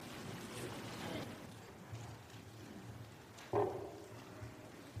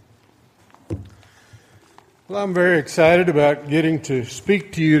Well, I'm very excited about getting to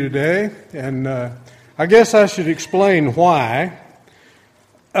speak to you today, and I guess I should explain why.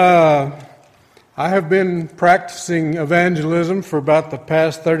 I have been practicing evangelism for about the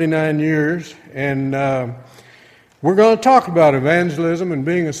past 39 years, and we're going to talk about evangelism and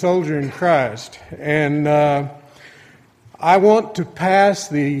being a soldier in Christ. And I want to pass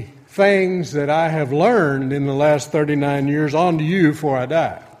the things that I have learned in the last 39 years on to you before I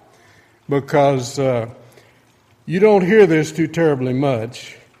die, because you don't hear this too terribly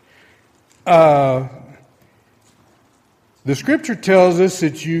much. The Scripture tells us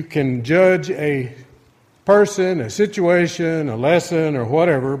that you can judge a person, a situation, a lesson, or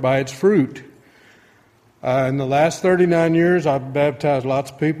whatever by its fruit. In the last 39 years, I've baptized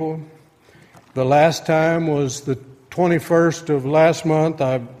lots of people. The last time was the 21st of last month.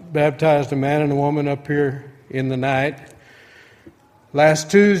 I baptized a man and a woman up here in the night.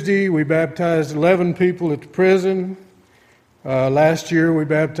 Last Tuesday, we baptized 11 people at the prison. Last year, we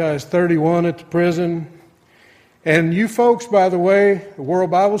baptized 31 at the prison. And you folks, by the way, the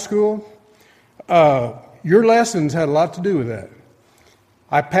World Bible School, your lessons had a lot to do with that.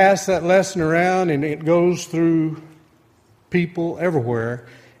 I pass that lesson around, and it goes through people everywhere.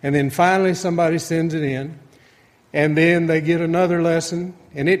 And then finally, somebody sends it in. And then they get another lesson,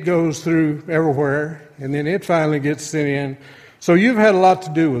 and it goes through everywhere. And then it finally gets sent in. So you've had a lot to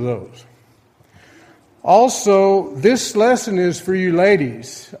do with those. Also, this lesson is for you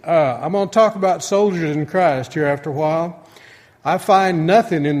ladies. I'm going to talk about soldiers in Christ here after a while. I find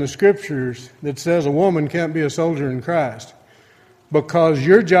nothing in the Scriptures that says a woman can't be a soldier in Christ, because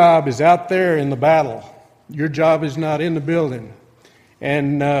your job is out there in the battle. Your job is not in the building.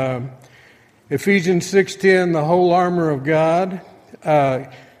 And Ephesians 6:10, the whole armor of God.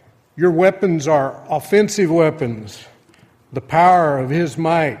 Your weapons are offensive weapons. The power of His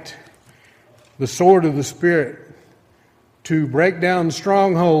might, the sword of the Spirit, to break down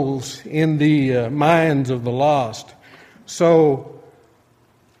strongholds in the minds of the lost. So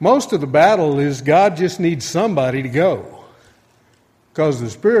most of the battle is God just needs somebody to go, because the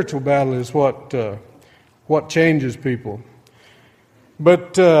spiritual battle is what changes people.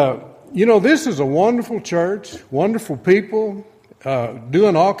 But this is a wonderful church, wonderful people,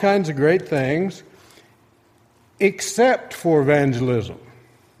 doing all kinds of great things, except for evangelism.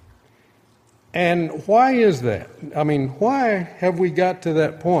 And why is that? I mean, why have we got to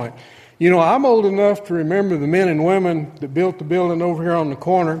that point? I'm old enough to remember the men and women that built the building over here on the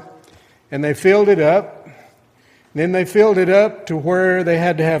corner, and they filled it up. Then they filled it up to where they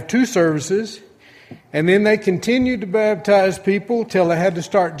had to have 2 services, and then they continued to baptize people till they had to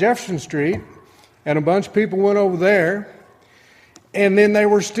start Jefferson Street, and a bunch of people went over there. And then they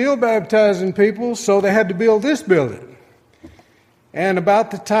were still baptizing people, so they had to build this building. And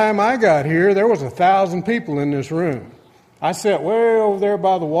about the time I got here, there was 1,000 people in this room. I sat way over there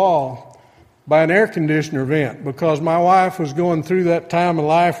by the wall by an air conditioner vent, because my wife was going through that time of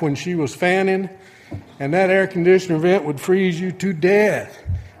life when she was fanning, and that air conditioner vent would freeze you to death.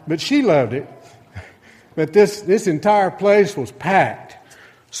 But she loved it. But this entire place was packed.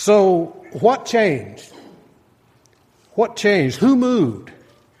 So what changed? What changed? Who moved?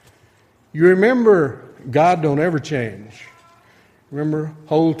 You remember, God don't ever change. Remember,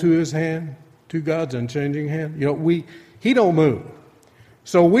 hold to His hand, to God's unchanging hand. He don't move.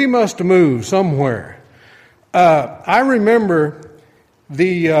 So we must move somewhere. I remember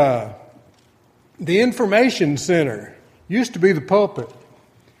the information center used to be the pulpit.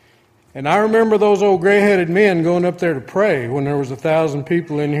 And I remember those old gray-headed men going up there to pray when there was 1,000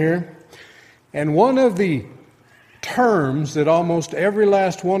 people in here. And one of the terms that almost every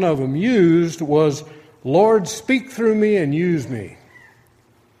last one of them used was, "Lord, speak through me and use me."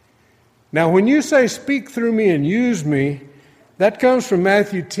 Now, when you say speak through me and use me, that comes from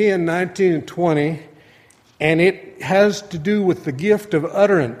Matthew 10:19 and 20, and it has to do with the gift of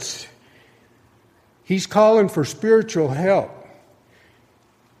utterance. He's calling for spiritual help.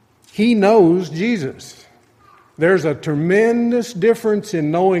 He knows Jesus. There's a tremendous difference in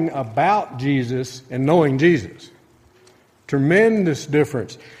knowing about Jesus and knowing Jesus. Tremendous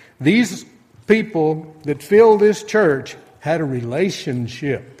difference. These people that fill this church had a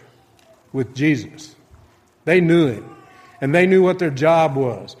relationship with Jesus. They knew Him, and they knew what their job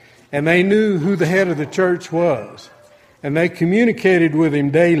was, and they knew who the head of the church was, and they communicated with Him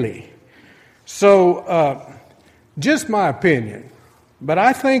daily. So, just my opinion, but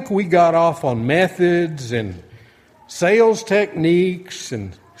I think we got off on methods and sales techniques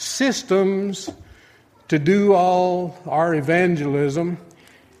and systems to do all our evangelism.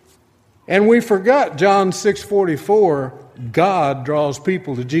 And we forgot John 6:44, God draws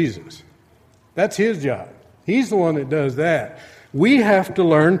people to Jesus. That's His job. He's the one that does that. We have to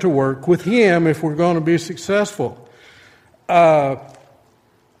learn to work with Him if we're going to be successful. I'm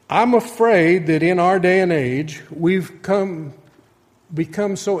afraid that in our day and age, we've become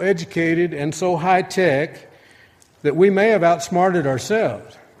so educated and so high-tech that we may have outsmarted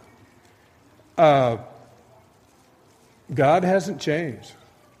ourselves. God hasn't changed.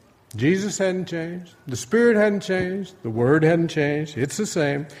 Jesus hadn't changed. The Spirit hadn't changed. The Word hadn't changed. It's the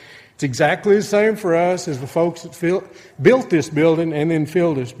same. It's exactly the same for us as the folks that built this building and then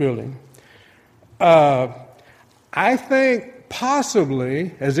filled this building. I think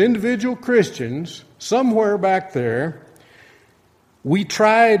possibly as individual Christians, somewhere back there, we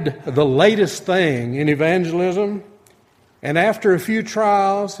tried the latest thing in evangelism, and after a few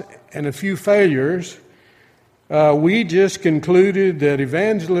trials and a few failures, we just concluded that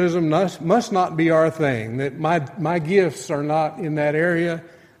evangelism must not be our thing, that my gifts are not in that area.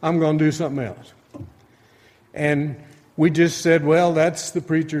 I'm going to do something else. And we just said, well, that's the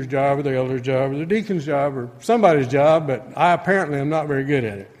preacher's job or the elder's job or the deacon's job or somebody's job, but I apparently am not very good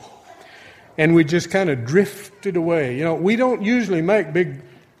at it. And we just kind of drifted away. You know, we don't usually make big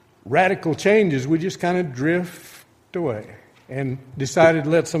radical changes. We just kind of drift away and decided to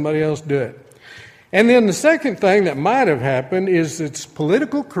let somebody else do it. And then the second thing that might have happened is its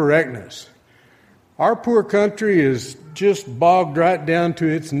political correctness. Our poor country is just bogged right down to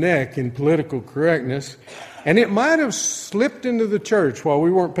its neck in political correctness, and it might have slipped into the church while we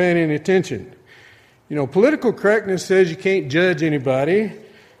weren't paying any attention. You know, political correctness says you can't judge anybody,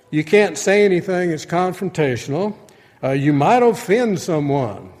 you can't say anything that's confrontational, you might offend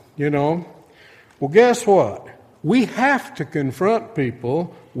someone, you know. Well, guess what? We have to confront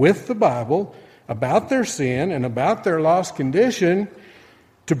people with the Bible about their sin and about their lost condition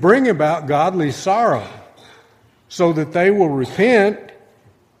to bring about godly sorrow so that they will repent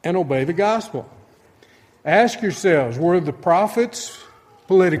and obey the gospel. Ask yourselves, were the prophets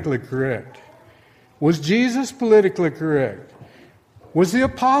politically correct? Was Jesus politically correct? Was the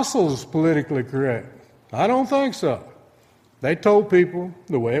apostles politically correct? I don't think so. They told people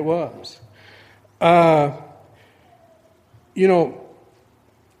the way it was. You know,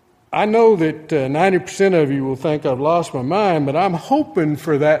 I know that 90% of you will think I've lost my mind, but I'm hoping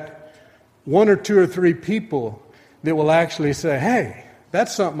for that one or two or three people that will actually say, hey,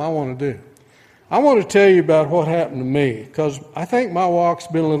 that's something I want to do. I want to tell you about what happened to me, because I think my walk's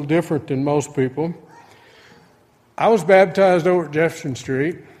been a little different than most people. I was baptized over at Jefferson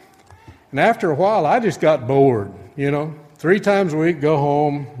Street, and after a while, I just got bored, you know. 3 times a week, go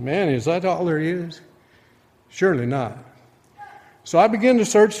home. Man, is that all there is? Surely not. So I began to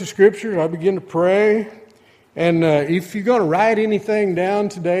search the Scriptures. I began to pray. And if you're going to write anything down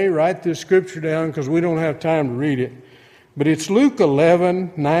today, write this Scripture down because we don't have time to read it. But it's Luke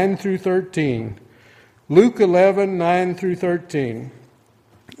 11, 9 through 13. Luke 11, 9 through 13.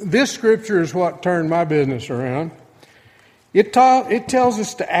 This Scripture is what turned my business around. It tells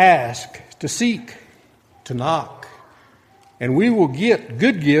us to ask, to seek, to knock, and we will get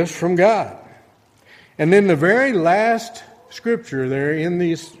good gifts from God. And then the very last Scripture there in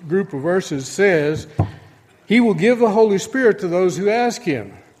these group of verses says, He will give the Holy Spirit to those who ask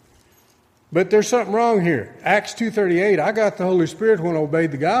Him. But there's something wrong here. Acts 2:38, I got the Holy Spirit when I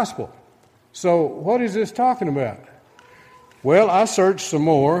obeyed the gospel. So what is this talking about? Well, I searched some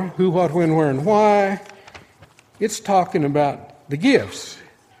more. Who, what, when, where, and why. It's talking about the gifts.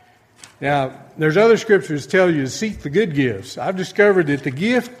 Now, there's other scriptures that tell you to seek the good gifts. I've discovered that the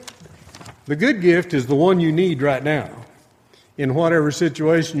good gift is the one you need right now in whatever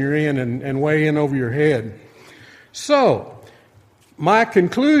situation you're in and way in over your head. So, my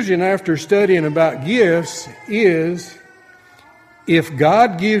conclusion after studying about gifts is if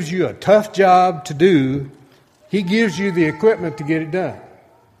God gives you a tough job to do, He gives you the equipment to get it done.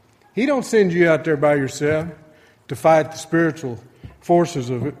 He don't send you out there by yourself to fight the spiritual forces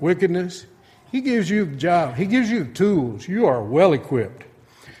of wickedness. He gives you the job. He gives you the tools. You are well equipped.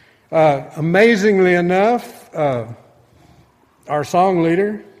 Amazingly enough, our song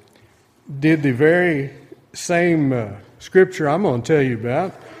leader did the very same scripture I'm going to tell you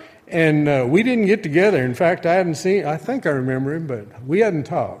about. And we didn't get together. In fact, I think I remember him, but we hadn't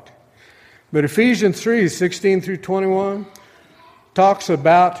talked. But Ephesians 3, 16 through 21 talks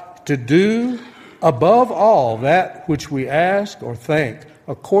about to do above all that which we ask or think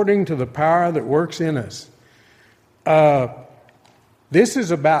according to the power that works in us. This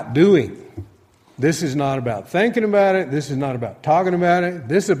is about doing. This is not about thinking about it. This is not about talking about it.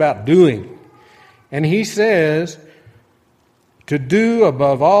 This is about doing. And he says to do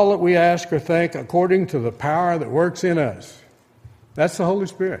above all that we ask or think according to the power that works in us. That's the Holy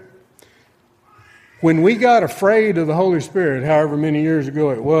Spirit. When we got afraid of the Holy Spirit, however many years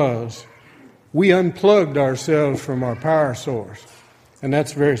ago it was, we unplugged ourselves from our power source. And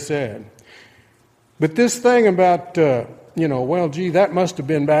that's very sad. But this thing about, that must have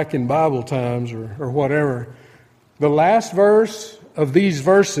been back in Bible times or whatever. The last verse of these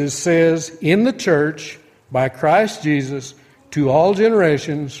verses says, in the church, by Christ Jesus, to all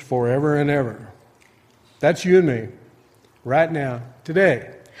generations, forever and ever. That's you and me, right now,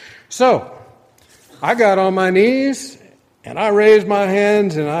 today. So, I got on my knees, and I raised my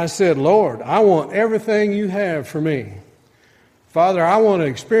hands, and I said, Lord, I want everything you have for me. Father, I want to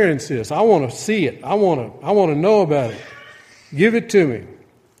experience this. I want to see it. I want to know about it. Give it to me.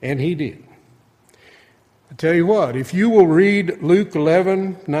 And he did. I tell you what, if you will read Luke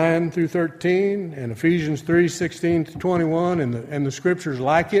 11, 9 through 13, and Ephesians 3, 16 to 21, and the scriptures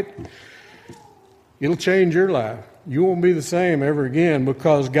like it, it'll change your life. You won't be the same ever again,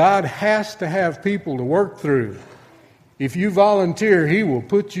 because God has to have people to work through. If you volunteer, he will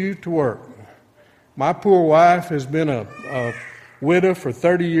put you to work. My poor wife has been a widow for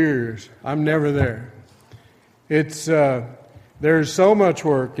 30 years. I'm never there. There's so much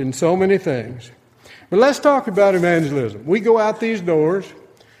work and so many things. But let's talk about evangelism. We go out these doors.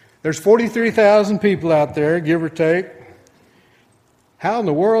 There's 43,000 people out there, give or take. How in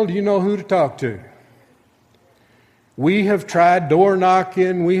the world do you know who to talk to? We have tried door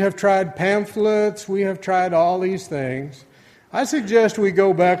knocking. We have tried pamphlets. We have tried all these things. I suggest we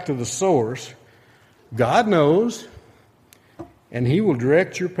go back to the source. God knows, and he will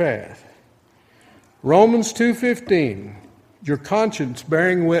direct your path. Romans 2:15, your conscience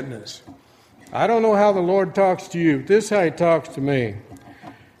bearing witness. I don't know how the Lord talks to you. This is how he talks to me.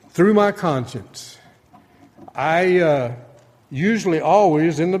 Through my conscience. I usually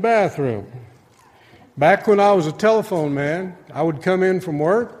always in the bathroom. Back when I was a telephone man, I would come in from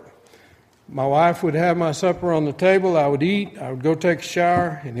work. My wife would have my supper on the table. I would eat. I would go take a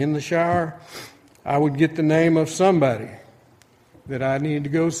shower. And in the shower, I would get the name of somebody that I needed to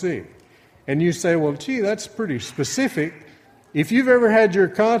go see. And you say, well, gee, that's pretty specific. If you've ever had your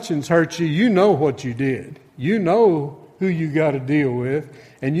conscience hurt you, you know what you did. You know who you got to deal with.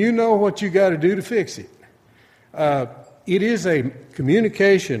 And you know what you got to do to fix it. It is a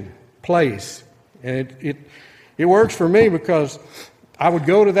communication place. And it works for me because I would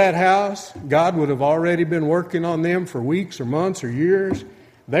go to that house. God would have already been working on them for weeks or months or years.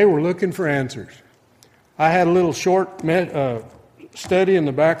 They were looking for answers. I had a little short study in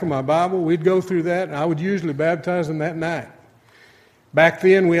the back of my Bible. We'd go through that, and I would usually baptize them that night. Back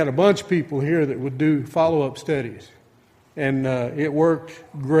then, we had a bunch of people here that would do follow-up studies, and it worked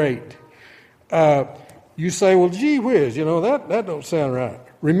great. You say, well, gee whiz, that don't sound right.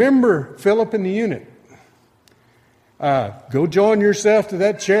 Remember Philip and the eunuch. Go join yourself to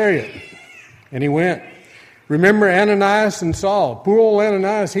that chariot. And he went. Remember Ananias and Saul. Poor old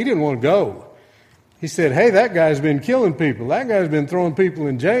Ananias, he didn't want to go. He said, hey, that guy's been killing people. That guy's been throwing people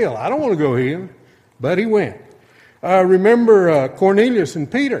in jail. I don't want to go heal him. But he went. Remember Cornelius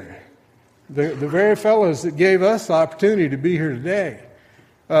and Peter, the very fellows that gave us the opportunity to be here today.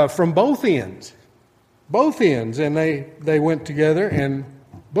 From both ends. Both ends. And they went together and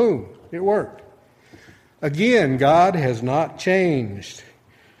boom, it worked. Again, God has not changed.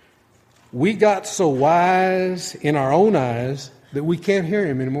 We got so wise in our own eyes that we can't hear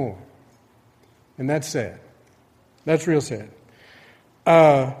him anymore. And that's sad. That's real sad.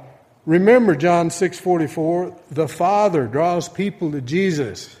 Remember John 6:44, the Father draws people to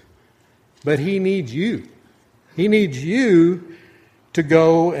Jesus, but he needs you. He needs you to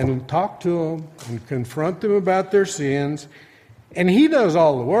go and talk to them and confront them about their sins. And he does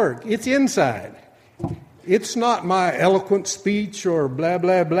all the work. It's inside. It's not my eloquent speech or blah,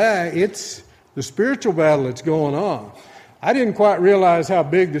 blah, blah. It's the spiritual battle that's going on. I didn't quite realize how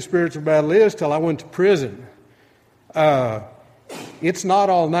big the spiritual battle is till I went to prison. It's not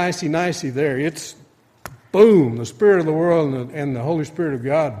all nicey-nicey there. It's, boom, the Spirit of the world and the Holy Spirit of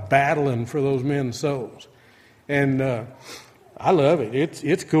God battling for those men's souls. And I love it.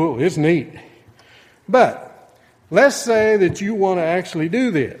 It's cool. It's neat. But let's say that you want to actually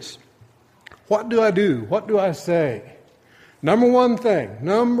do this. What do I do? What do I say? Number one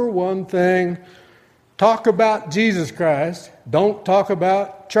thing, talk about Jesus Christ. Don't talk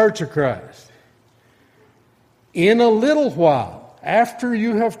about Church of Christ. In a little while, after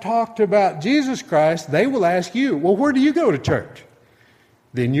you have talked about Jesus Christ, they will ask you, well, where do you go to church?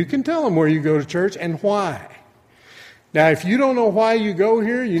 Then you can tell them where you go to church and why. Now, if you don't know why you go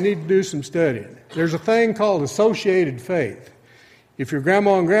here, you need to do some studying. There's a thing called associated faith. If your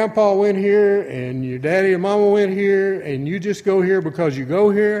grandma and grandpa went here and your daddy and mama went here and you just go here because you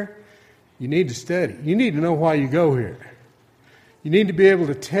go here, You need to study. You need to know why you go here. You need to be able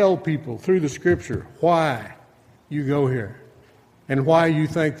to tell people through the Scripture why you go here and why you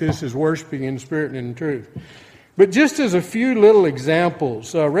think this is worshiping in spirit and in truth. But just as a few little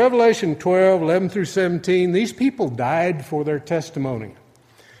examples, Revelation 12, 11 through 17, these people died for their testimony.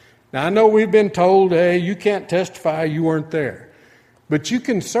 Now, I know we've been told, hey, you can't testify, you weren't there. But you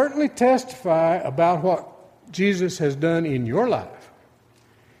can certainly testify about what Jesus has done in your life.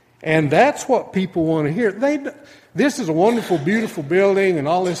 And that's what people want to hear. This is a wonderful, beautiful building and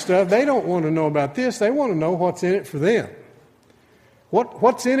all this stuff. They don't want to know about this. They want to know what's in it for them.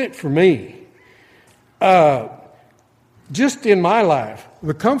 What's in it for me? Just in my life,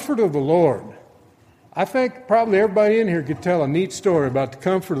 the comfort of the Lord. I think probably everybody in here could tell a neat story about the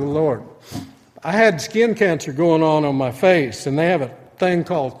comfort of the Lord. I had skin cancer going on my face, and they have a thing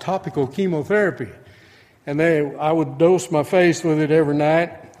called topical chemotherapy. And I would dose my face with it every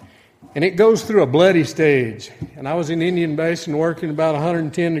night, and it goes through a bloody stage. And I was in Indian Basin working about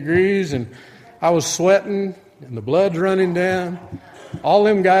 110 degrees, and I was sweating, and the blood's running down. All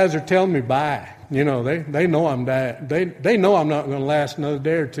them guys are telling me bye. You know, they know I'm dying. They know I'm not going to last another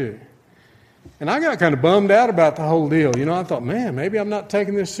day or two. And I got kind of bummed out about the whole deal. You know, I thought, man, maybe I'm not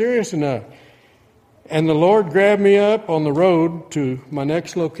taking this serious enough. And the Lord grabbed me up on the road to my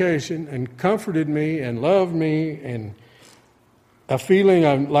next location and comforted me and loved me, and a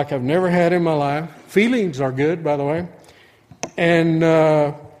feeling like I've never had in my life. Feelings are good, by the way. And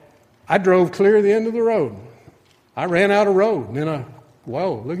I drove clear to the end of the road. I ran out of road. And then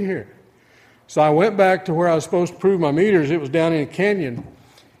whoa, look at here. So I went back to where I was supposed to prove my meters. It was down in a canyon.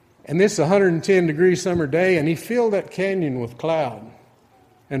 And this is a 110-degree summer day, and he filled that canyon with cloud.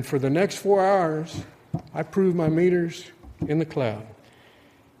 And for the next 4 hours, I proved my meters in the cloud.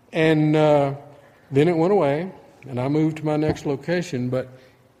 And then it went away, and I moved to my next location. But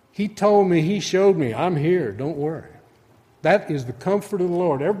he told me, he showed me, I'm here, don't worry. That is the comfort of the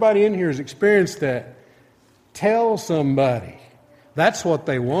Lord. Everybody in here has experienced that. Tell somebody. That's what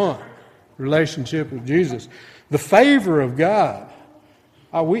they want, relationship with Jesus. The favor of God.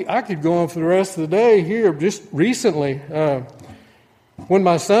 I could go on for the rest of the day here. Just recently, when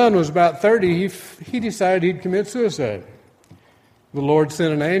my son was about 30, he decided he'd commit suicide. The Lord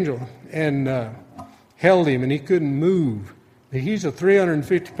sent an angel and held him, and he couldn't move. He's a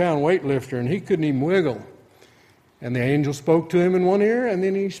 350-pound weightlifter, and he couldn't even wiggle. And the angel spoke to him in one ear, and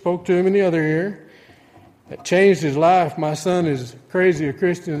then he spoke to him in the other ear. It changed his life. My son is crazy a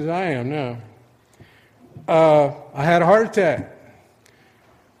Christian as I am now. I had a heart attack.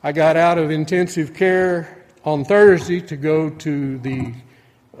 I got out of intensive care on Thursday to go to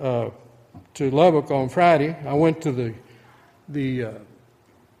Lubbock on Friday. I went to the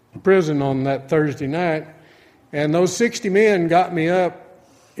prison on that Thursday night, and those 60 men got me up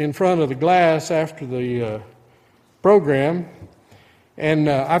in front of the glass after the program. And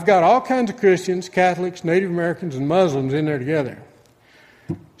I've got all kinds of Christians, Catholics, Native Americans, and Muslims in there together.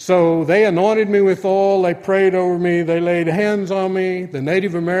 So they anointed me with oil, they prayed over me, they laid hands on me. The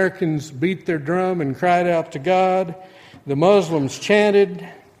Native Americans beat their drum and cried out to God. The Muslims chanted.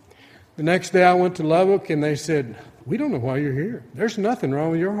 The next day I went to Lubbock, and they said, we don't know why you're here. There's nothing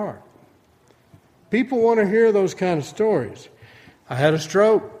wrong with your heart. People want to hear those kind of stories. I had a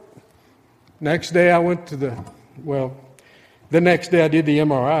stroke. Next day I went to the next day I did the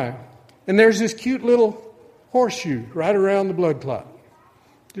MRI. And there's this cute little horseshoe right around the blood clot.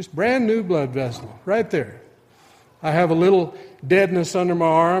 Just brand new blood vessel right there. I have a little deadness under my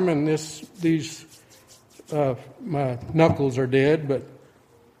arm, and my knuckles are dead, but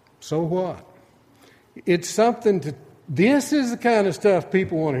so what? It's something this is the kind of stuff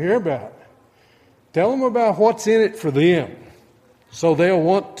people want to hear about. Tell them about what's in it for them, so they'll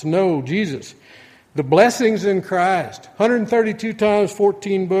want to know Jesus. The blessings in Christ. 132 times,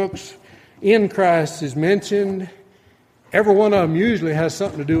 14 books. In Christ is mentioned. Every one of them usually has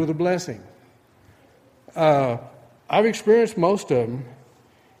something to do with a blessing. I've experienced most of them,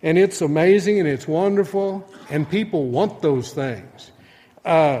 and it's amazing and it's wonderful, and people want those things.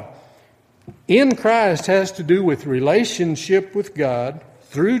 In Christ has to do with relationship with God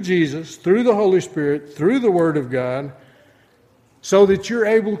through Jesus, through the Holy Spirit, through the Word of God, so that you're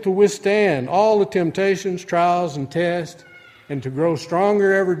able to withstand all the temptations, trials, and tests, and to grow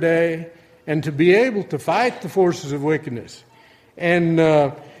stronger every day, and to be able to fight the forces of wickedness.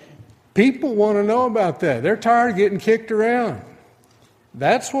 And people want to know about that. They're tired of getting kicked around.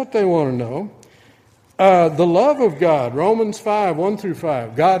 That's what they want to know. The love of God, Romans 5, 1 through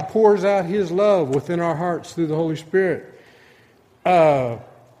 5. God pours out His love within our hearts through the Holy Spirit.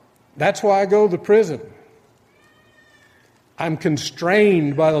 That's why I go to the prison. I'm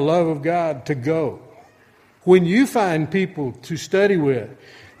constrained by the love of God to go. When you find people to study with,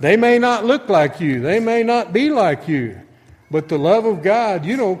 they may not look like you, they may not be like you, but the love of God,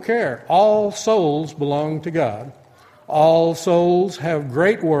 you don't care. All souls belong to God. All souls have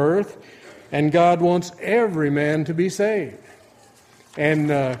great worth, and God wants every man to be saved.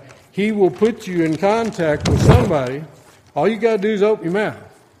 And He will put you in contact with somebody. All you got to do is open your mouth.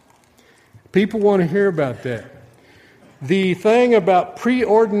 People want to hear about that. The thing about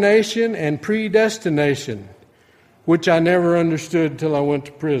preordination and predestination, which I never understood till I went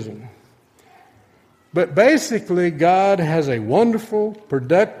to prison. But basically, God has a wonderful,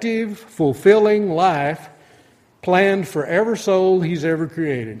 productive, fulfilling life planned for every soul He's ever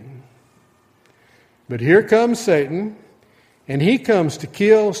created. But here comes Satan, and he comes to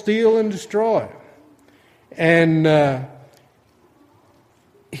kill, steal, and destroy. And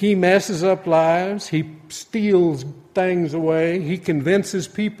he messes up lives. He steals things away. He convinces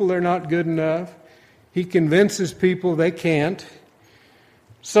people they're not good enough. He convinces people they can't.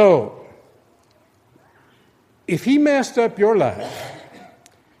 So, if he messed up your life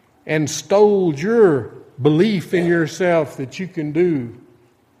and stole your belief in yourself that you can do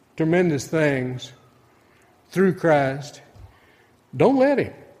tremendous things through Christ, don't let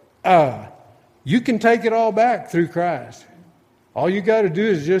him. You can take it all back through Christ. All you got to do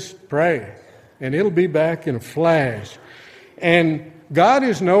is just pray, and it'll be back in a flash. And God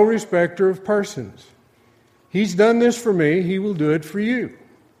is no respecter of persons. He's done this for me, He will do it for you.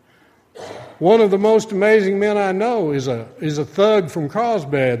 One of the most amazing men I know is a thug from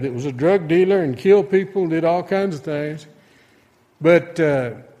Carlsbad that was a drug dealer and killed people, did all kinds of things. But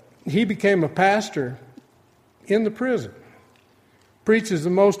he became a pastor in the prison. Preaches the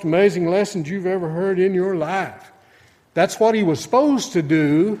most amazing lessons you've ever heard in your life. That's what he was supposed to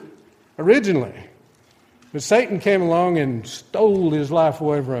do originally. But Satan came along and stole his life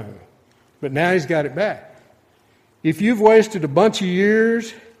away from him. But now he's got it back. If you've wasted a bunch of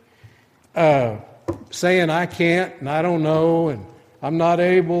years saying I can't and I don't know and I'm not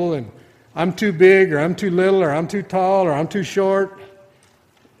able and I'm too big or I'm too little or I'm too tall or I'm too short,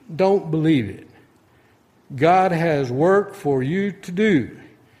 don't believe it. God has work for you to do,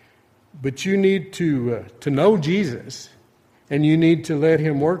 but you need to know Jesus, and you need to let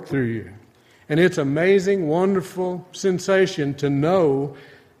Him work through you. And it's amazing, wonderful sensation to know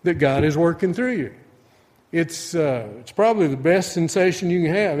that God is working through you. It's probably the best sensation you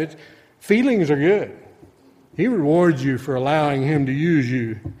can have. Feelings are good. He rewards you for allowing Him to use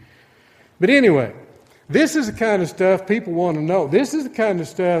you. But anyway, this is the kind of stuff people want to know. This is the kind of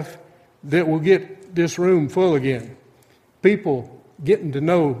stuff that will get this room full again. People getting to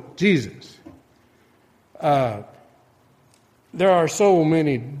know Jesus. There are so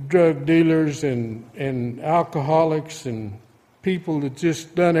many drug dealers and alcoholics and people that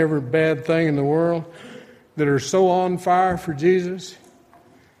just done every bad thing in the world that are so on fire for Jesus.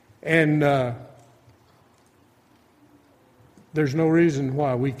 And there's no reason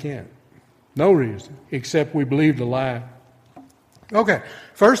why we can't. No reason, except we believe the lie. Okay,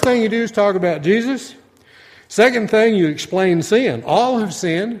 first thing you do is talk about Jesus. Second thing, you explain sin. All have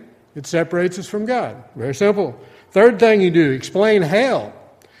sinned. It separates us from God. Very simple. Third thing you do, explain hell.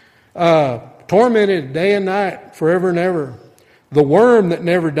 Tormented day and night, forever and ever. The worm that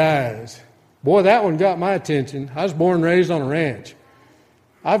never dies. Boy, that one got my attention. I was born and raised on a ranch.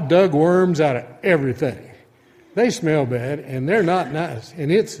 I've dug worms out of everything. They smell bad, and they're not nice,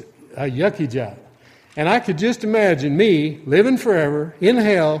 and it's a yucky job. And I could just imagine me living forever in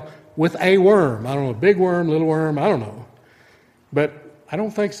hell with a worm. I don't know, big worm, little worm, I don't know. But I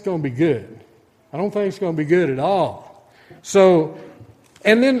don't think it's going to be good. I don't think it's going to be good at all. So,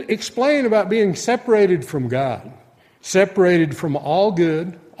 and then explain about being separated from God. Separated from all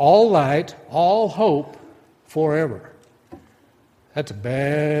good, all light, all hope forever. That's a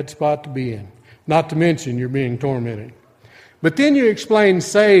bad spot to be in. Not to mention you're being tormented. But then you explain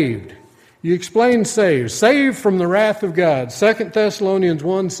saved. You explain saved. Saved from the wrath of God. 2 Thessalonians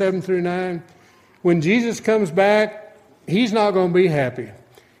 1, 7 through 9. When Jesus comes back, He's not going to be happy.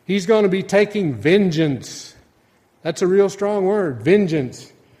 He's going to be taking vengeance. That's a real strong word,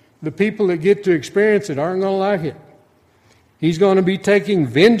 vengeance. The people that get to experience it aren't going to like it. He's going to be taking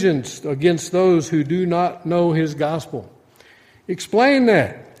vengeance against those who do not know His gospel. Explain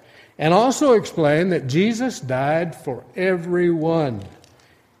that. And also explain that Jesus died for everyone.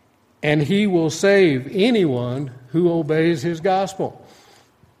 And He will save anyone who obeys His gospel.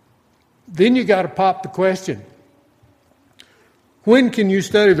 Then you got to pop the question. When can you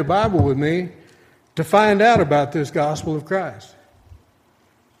study the Bible with me to find out about this gospel of Christ?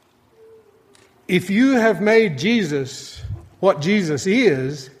 If you have made Jesus what Jesus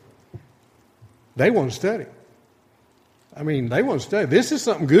is, they want to study. I mean, they want to study. This is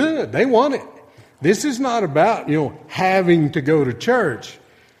something good. They want it. This is not about, having to go to church.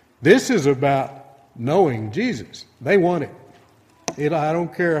 This is about knowing Jesus. They want it. I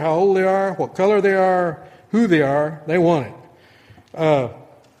don't care how old they are, what color they are, who they are. They want it.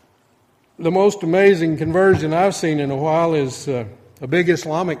 The most amazing conversion I've seen in a while is a big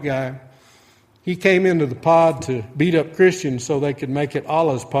Islamic guy. He came into the pod to beat up Christians so they could make it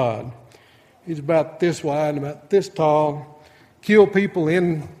Allah's pod. He's about this wide, about this tall, kill people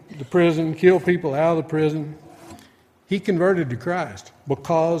in the prison, kill people out of the prison. He converted to Christ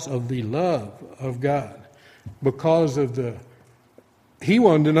because of the love of God, because of he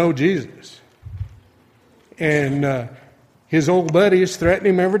wanted to know Jesus. And his old buddies threaten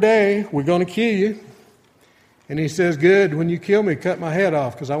him every day, we're going to kill you. And he says, good, when you kill me, cut my head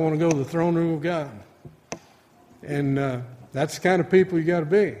off because I want to go to the throne room of God. And that's the kind of people you got to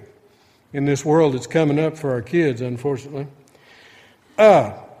be in this world that's coming up for our kids, unfortunately.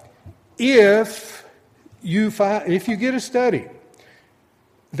 If you get a study,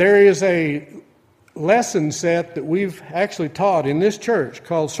 there is a lesson set that we've actually taught in this church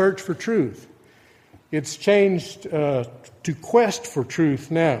called Search for Truth. It's changed to Quest for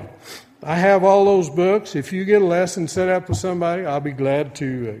Truth now. I have all those books. If you get a lesson set up with somebody, I'll be glad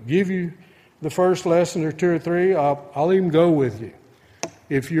to give you the first lesson or two or three. I'll even go with you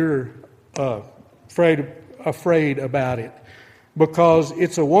if you're afraid about it, because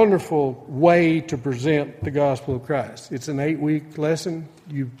it's a wonderful way to present the gospel of Christ. It's an 8-week lesson.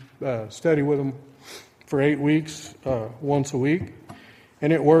 You study with them for 8 weeks, once a week,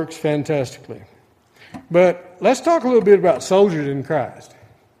 and it works fantastically. But let's talk a little bit about soldiers in Christ.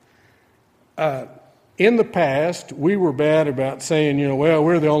 In the past, we were bad about saying, well,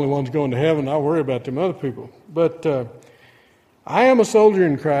 we're the only ones going to heaven. I'll worry about them other people. But I am a soldier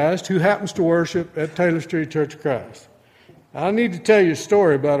in Christ who happens to worship at Taylor Street Church of Christ. I need to tell you a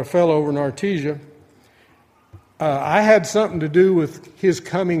story about a fellow over in Artesia. I had something to do with his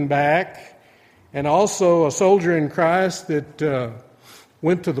coming back, and also a soldier in Christ that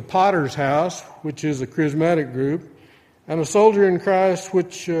went to the Potter's House, which is a charismatic group, and a soldier in Christ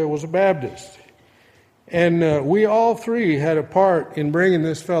which was a Baptist. And we all three had a part in bringing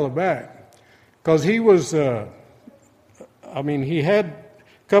this fellow back, because he was, he had a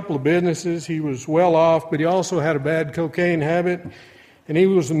couple of businesses. He was well off, but he also had a bad cocaine habit, and he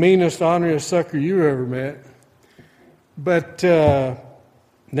was the meanest, honoriest sucker you ever met. But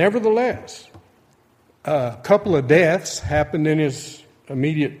nevertheless, a couple of deaths happened in his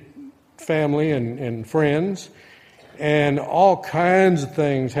immediate family and friends, and all kinds of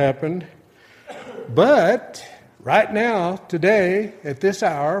things happened. But right now, today, at this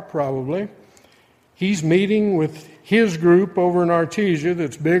hour probably, he's meeting with his group over in Artesia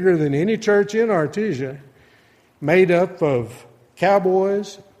that's bigger than any church in Artesia, made up of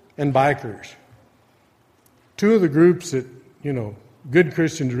cowboys and bikers. Two of the groups that, good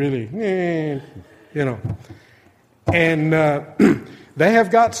Christians really, And they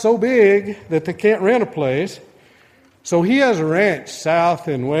have got so big that they can't rent a place. So he has a ranch south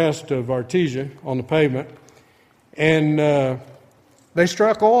and west of Artesia on the pavement, and they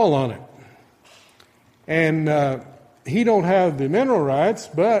struck oil on it. And he don't have the mineral rights,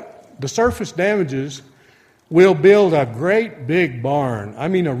 but the surface damages will build a great big barn. I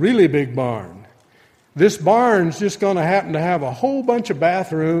mean, a really big barn. This barn's just going to happen to have a whole bunch of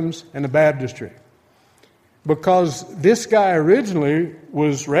bathrooms and a baptistry, because this guy originally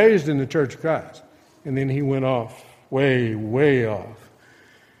was raised in the Church of Christ, and then he went off, way, way off.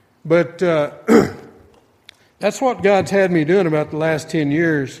 But that's what God's had me doing about the last 10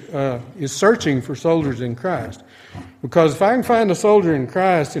 years, is searching for soldiers in Christ. Because if I can find a soldier in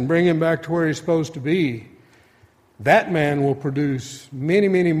Christ and bring him back to where he's supposed to be, that man will produce many,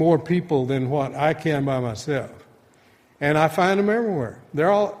 many more people than what I can by myself. And I find them everywhere. They're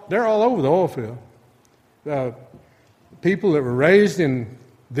all over the oil field. People that were raised in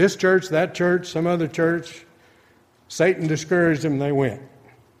this church, that church, some other church, Satan discouraged them, they went.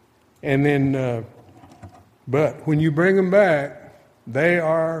 And then, but when you bring them back, they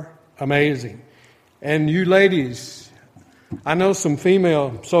are amazing. And you ladies, I know some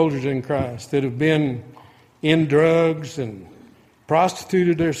female soldiers in Christ that have been in drugs and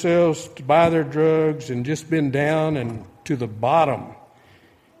prostituted themselves to buy their drugs and just been down and to the bottom.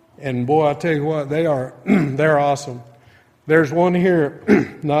 And boy, I tell you what, they are they're awesome. There's one here,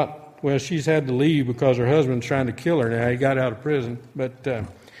 she's had to leave because her husband's trying to kill her now. He got out of prison. But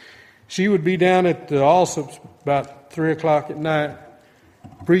she would be down at the Allsops about 3 o'clock at night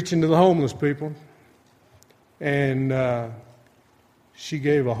preaching to the homeless people. And She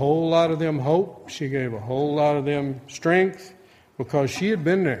gave a whole lot of them hope. She gave a whole lot of them strength because she had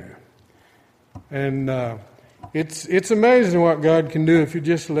been there. And it's amazing what God can do if you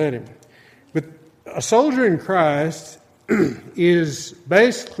just let Him. But a soldier in Christ is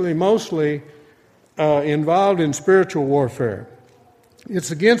basically mostly involved in spiritual warfare.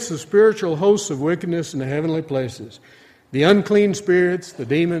 It's against the spiritual hosts of wickedness in the heavenly places, the unclean spirits, the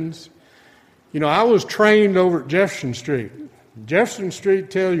demons. You know, I was trained over at Jefferson Street. Jefferson Street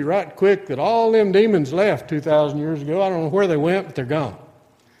tells you right quick that all them demons left 2,000 years ago. I don't know where they went, but they're gone.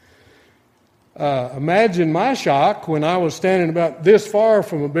 Imagine my shock when I was standing about this far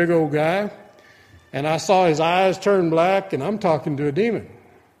from a big old guy, and I saw his eyes turn black, and I'm talking to a demon.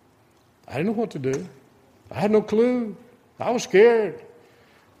 I didn't know what to do. I had no clue. I was scared.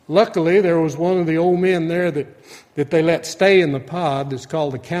 Luckily, there was one of the old men there that they let stay in the pod that's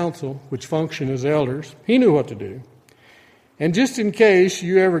called the council, which function as elders. He knew what to do. And just in case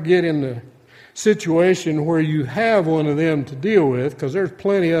you ever get in the situation where you have one of them to deal with, because there's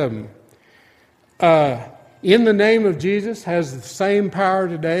plenty of them, in the name of Jesus has the same power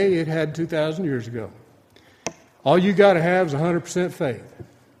today it had 2,000 years ago. All you got to have is 100% faith.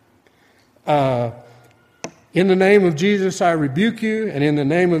 In the name of Jesus, I rebuke you, and in the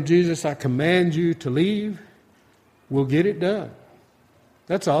name of Jesus, I command you to leave. We'll get it done.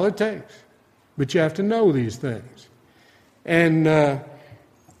 That's all it takes. But you have to know these things. And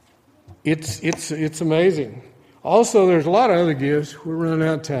it's amazing. Also, there's a lot of other gifts. We're running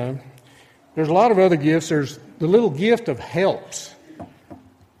out of time. There's a lot of other gifts. There's the little gift of helps.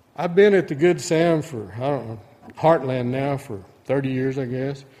 I've been at the Good Sam for, Heartland now for 30 years, I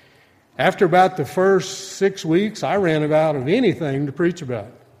guess. After about the first 6 weeks, I ran out of anything to preach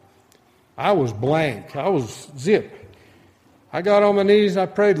about. I was blank. I was zip. I got on my knees. I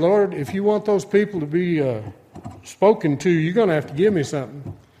prayed, Lord, if you want those people to be spoken to, you're going to have to give me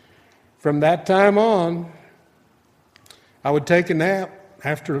something. From that time on, I would take a nap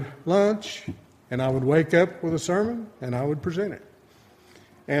after lunch, and I would wake up with a sermon, and I would present it.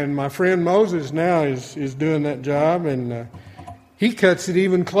 And my friend Moses now is doing that job, and he cuts it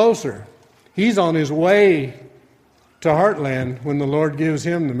even closer. He's on his way to Heartland when the Lord gives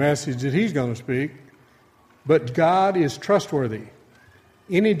him the message that he's going to speak. But God is trustworthy.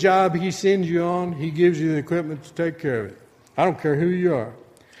 Any job He sends you on, He gives you the equipment to take care of it. I don't care who you are.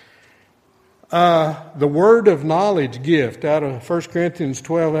 The word of knowledge gift out of 1 Corinthians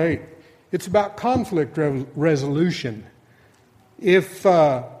 12:8. It's about conflict resolution. If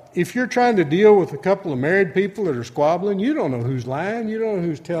you're trying to deal with a couple of married people that are squabbling, you don't know who's lying. You don't know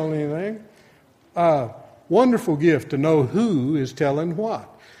who's telling anything. Wonderful gift to know who is telling what.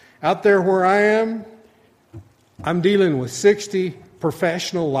 Out there where I am, I'm dealing with 60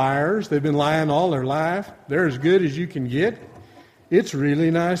 professional liars. They've been lying all their life. They're as good as you can get. It's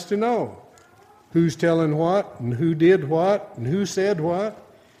really nice to know who's telling what and who did what and who said what.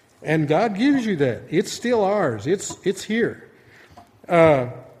 And God gives you that. It's still ours. It's here.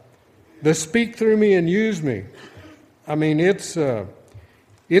 The speak through me and use me. I mean, it's an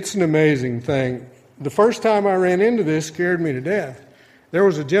amazing thing. The first time I ran into this scared me to death. There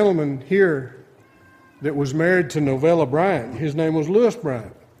was a gentleman here that was married to Novella Bryant. His name was Lewis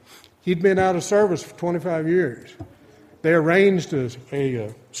Bryant. He'd been out of service for 25 years. They arranged a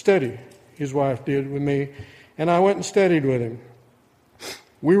study, his wife did, with me, and I went and studied with him.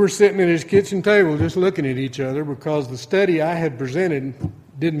 We were sitting at his kitchen table just looking at each other because the study I had presented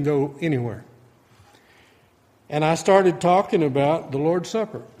didn't go anywhere. And I started talking about the Lord's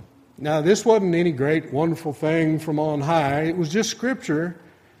Supper. Now, this wasn't any great, wonderful thing from on high. It was just Scripture.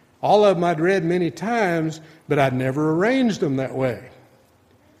 All of them I'd read many times, but I'd never arranged them that way.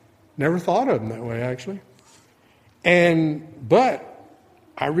 Never thought of them that way, actually. But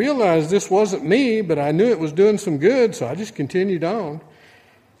I realized this wasn't me, but I knew it was doing some good, so I just continued on.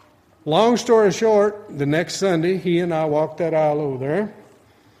 Long story short, the next Sunday, he and I walked that aisle over there.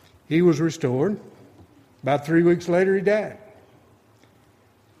 He was restored. About 3 weeks later, he died.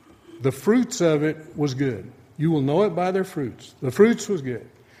 The fruits of it was good. You will know it by their fruits. The fruits was good.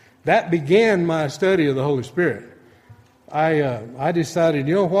 That began my study of the Holy Spirit. I decided,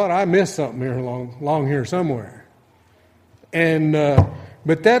 you know what, I missed something here along here somewhere. And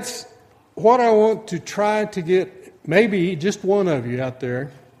but that's what I want to try to get, maybe just one of you out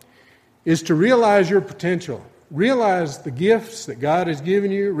there, is to realize your potential. Realize the gifts that God has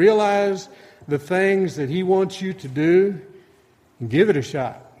given you. Realize the things that He wants you to do, and give it a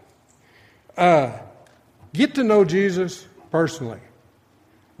shot. Get to know Jesus personally.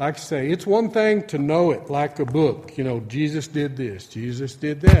 Like I say, it's one thing to know it like a book. You know, Jesus did this, Jesus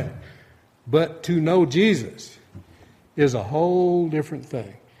did that. But to know Jesus is a whole different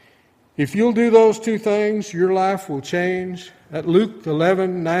thing. If you'll do those two things, your life will change. At Luke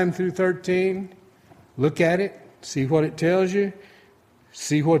 11, 9 through 13, look at it, see what it tells you,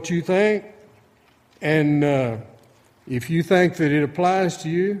 see what you think, and if you think that it applies to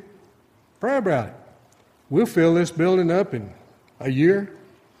you, pray about it. We'll fill this building up in a year.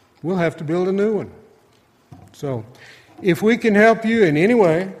 We'll have to build a new one. So, if we can help you in any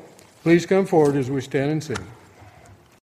way, please come forward as we stand and sing.